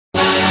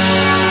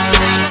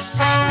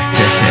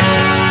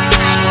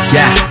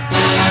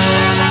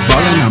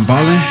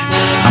balling,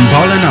 I'm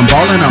balling, I'm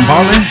balling, I'm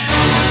balling.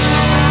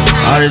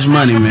 All this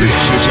money, man.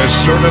 This is a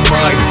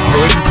certified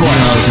hood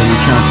classic. You know,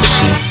 count this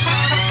shit.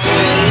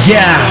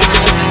 Yeah,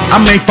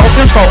 I made 4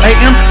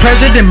 a.m.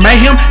 President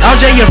Mayhem. I'll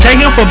JFK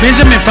him for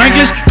Benjamin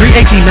Franklin's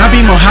 318. I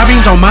be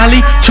Mojave's on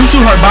Molly. Choo-choo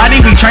her body.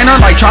 We train her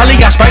like Charlie.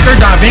 Got Spiker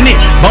dive in it.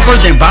 Bumper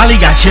than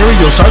volley. Got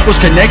Cheerio circles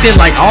connected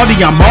like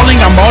Aldi. I'm balling,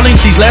 I'm balling.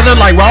 She's leather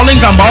like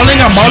Rawlings. I'm balling,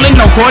 I'm balling.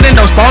 No cordon,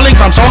 no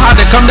spallings. I'm so hot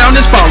to come down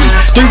this falling.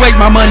 3 ways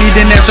my money,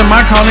 then answer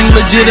my calling.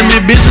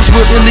 Legitimate business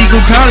with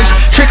illegal college.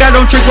 Trick, I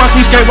don't trick. Watch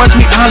me skate, watch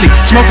me ollie.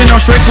 Smoking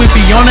on Shrek with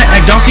Fiona,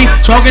 act donkey.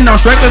 Smoking on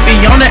Shrek with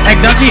Fiona,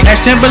 act donkey.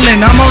 Ask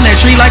Timberland, I'm on that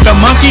tree like a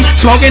monkey.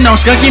 Smoking on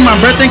Skunky, my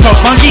breath ain't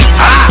close funky.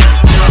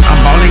 I'm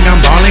balling,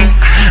 I'm balling.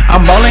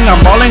 I'm balling, I'm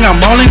balling, I'm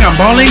balling, I'm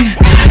balling.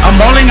 I'm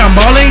balling, I'm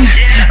balling.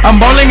 I'm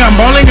balling, I'm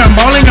balling, I'm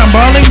balling, I'm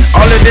balling.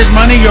 All of this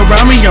money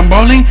around me, I'm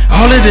balling.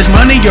 All of this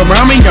money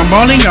around me, I'm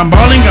balling, I'm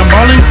balling, I'm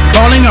balling.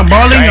 Balling, I'm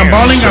balling, I'm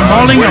balling, I'm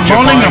balling, I'm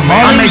balling, I'm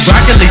balling. I make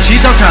broccoli,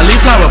 cheese, or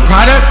cauliflower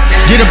product.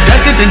 Get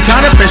abducted, then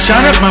tied up and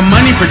shot up. My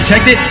money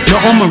protected,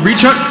 no on my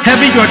retruck.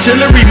 Heavy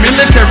artillery,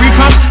 military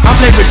pumps. I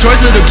play with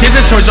toys, little kids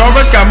at Toys R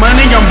Us. Got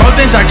money on both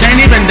ends, I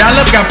can't even dial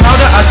up. Got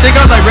powder, I stick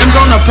out like rims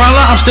on a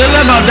prowler. I'm still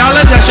about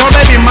dollars, that's your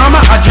baby mama.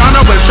 I drown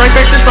her with straight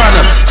faces brought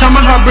up. Some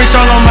of her bricks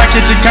all on my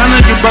kitchen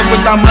counter. You broke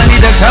without money,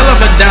 that's hell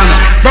of a downer.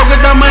 Broke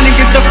without money,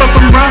 get the fuck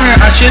from around here.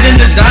 I shit in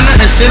designer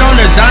and sit on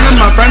designer.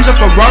 My friends are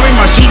Ferrari,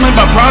 my shoes made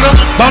by Prada.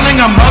 Balling,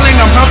 I'm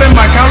popping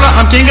my collar.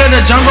 I'm king of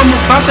the jungle,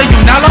 Mufasa, you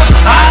nala.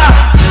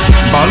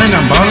 Balling,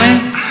 I'm balling.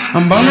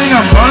 I'm balling,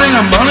 I'm balling,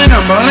 I'm balling,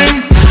 I'm balling.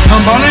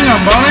 I'm balling,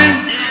 I'm balling.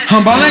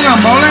 I'm balling, I'm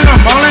balling,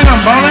 I'm balling,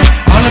 I'm balling.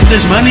 All of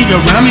this money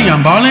around me,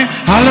 I'm balling.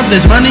 All of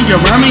this money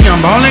around me, I'm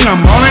balling, I'm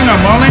balling,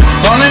 I'm balling.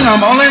 Balling, I'm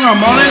balling, I'm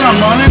balling, I'm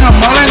balling, I'm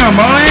balling, I'm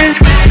balling.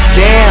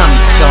 Damn,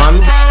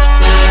 son.